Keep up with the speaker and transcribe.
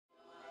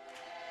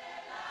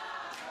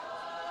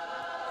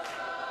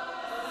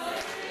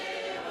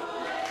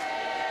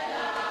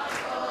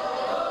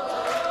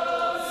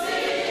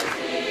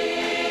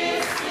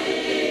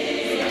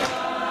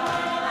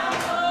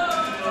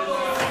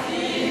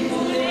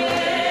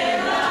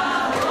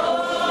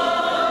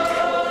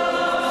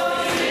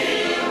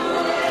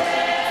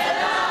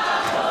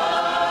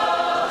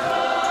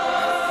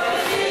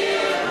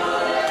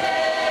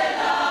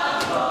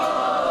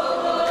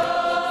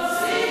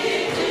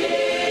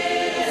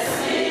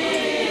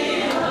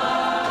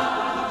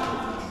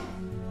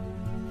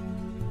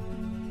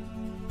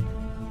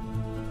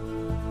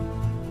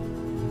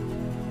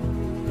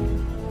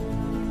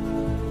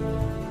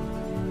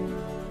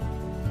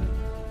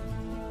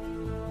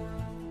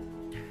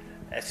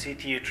At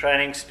CTU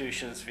Training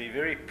Solutions, we're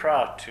very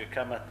proud to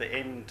come at the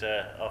end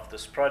of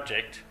this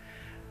project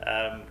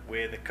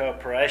where the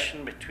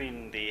cooperation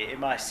between the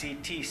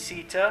MICT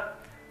SETA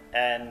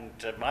and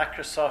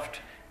Microsoft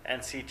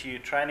and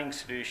CTU Training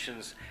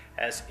Solutions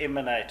has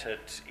emanated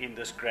in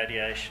this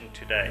graduation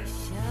today.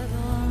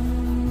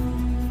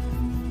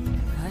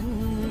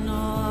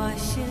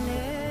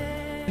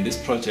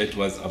 This project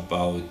was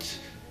about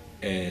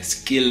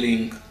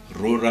skilling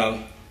rural,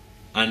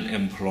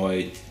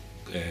 unemployed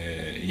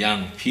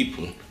young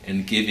people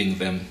and giving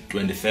them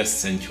 21st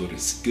century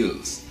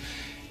skills.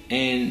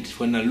 And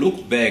when I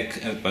look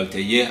back about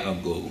a year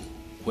ago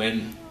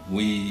when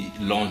we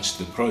launched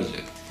the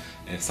project,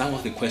 some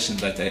of the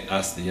questions that I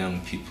asked the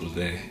young people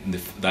there in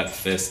that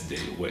first day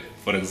were,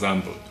 for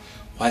example,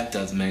 what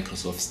does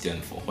Microsoft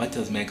stand for? What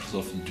does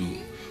Microsoft do?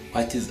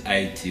 What is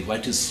IT?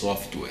 What is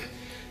software?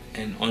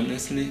 And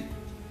honestly,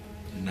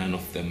 none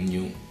of them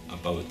knew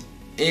about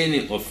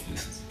any of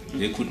this.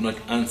 They could not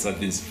answer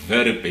these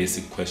very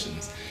basic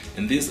questions.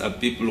 And these are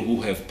people who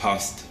have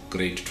passed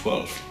grade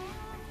 12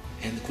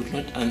 and could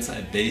not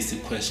answer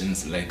basic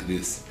questions like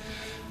this.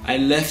 I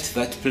left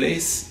that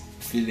place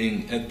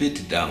feeling a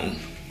bit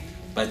down.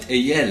 But a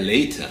year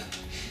later,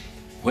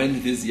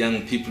 when these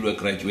young people were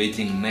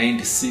graduating,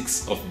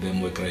 96 of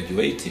them were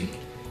graduating,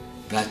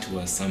 that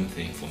was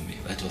something for me.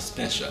 That was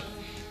special.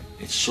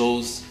 It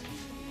shows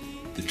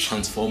the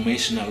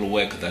transformational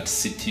work that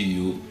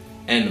CTU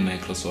and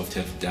Microsoft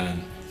have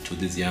done to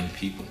these young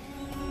people.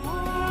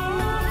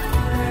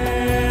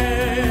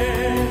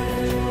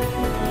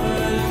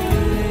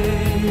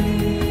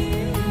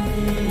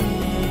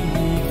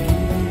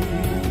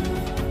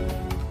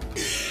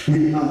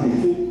 We are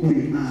who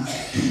we are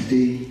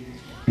today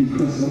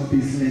because of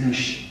this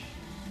learnership.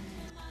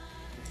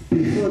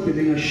 Before the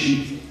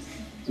learnership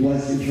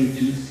was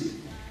introduced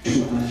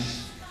to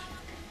us,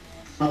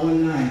 our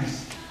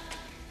lives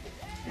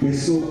were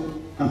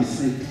so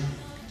upside down.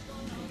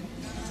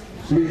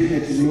 We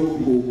had no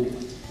hope,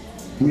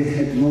 we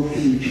had no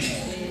future.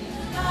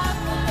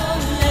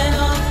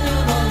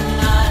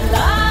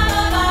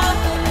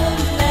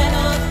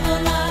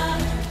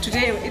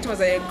 Today it was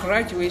a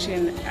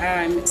graduation.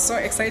 So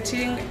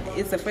exciting.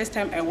 It's the first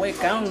time I wear a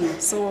gown,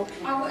 so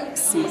I'm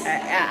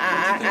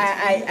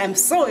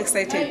so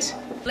excited.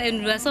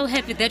 And we're so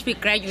happy that we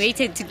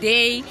graduated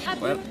today.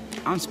 Well,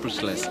 I'm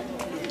speechless.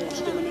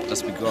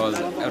 That's because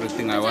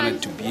everything I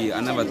wanted to be, I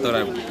never thought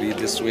I would be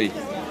this way,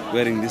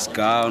 wearing this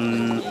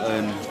gown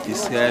and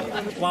this hat.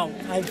 Wow,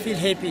 I feel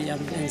happy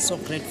and so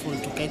grateful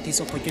to get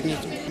this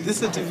opportunity. This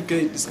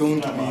certificate is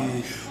going to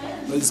be,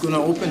 it's going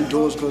to open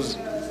doors because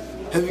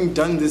having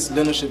done this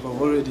learnership,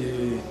 I've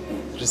already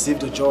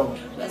received a job.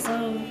 We're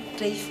so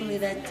grateful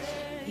that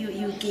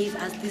you gave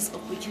us this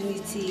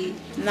opportunity.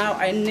 Now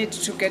I need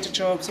to get a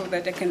job so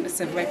that I can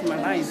survive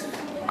my life.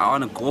 I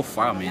want to go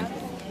far, man.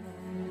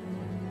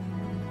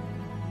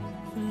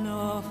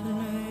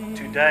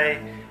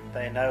 Today,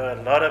 they know a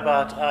lot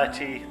about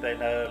IT, they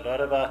know a lot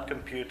about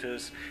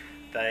computers,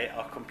 they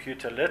are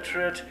computer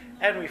literate,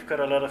 and we've got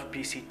a lot of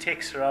PC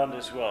techs around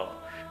as well.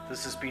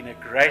 This has been a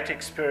great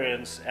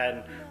experience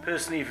and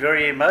personally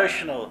very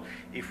emotional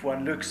if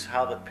one looks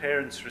how the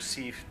parents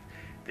received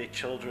their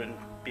children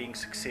being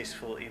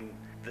successful in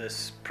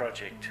this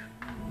project.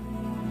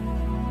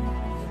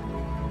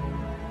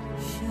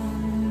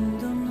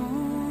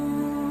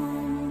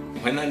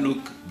 When I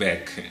look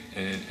back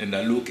and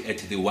I look at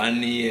the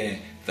 1 year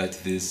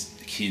that these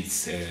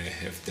kids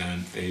have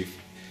done, they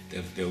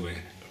were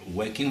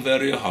working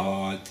very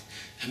hard.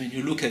 I mean,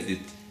 you look at it,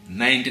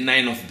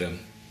 99 of them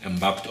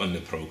embarked on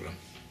the program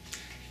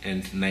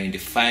and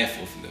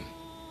 95 of them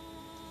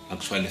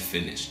actually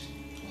finished.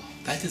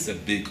 That is a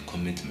big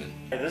commitment.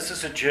 This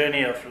is a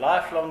journey of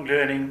lifelong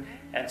learning,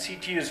 and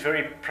CTU is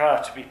very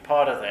proud to be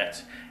part of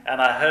that.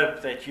 And I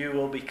hope that you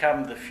will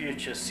become the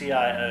future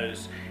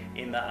CIOs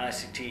in the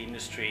ICT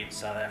industry in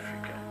South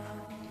Africa.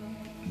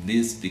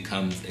 This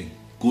becomes a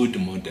good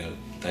model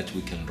that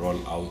we can roll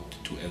out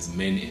to as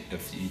many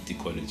FET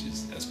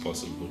colleges as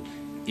possible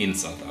in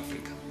South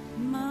Africa.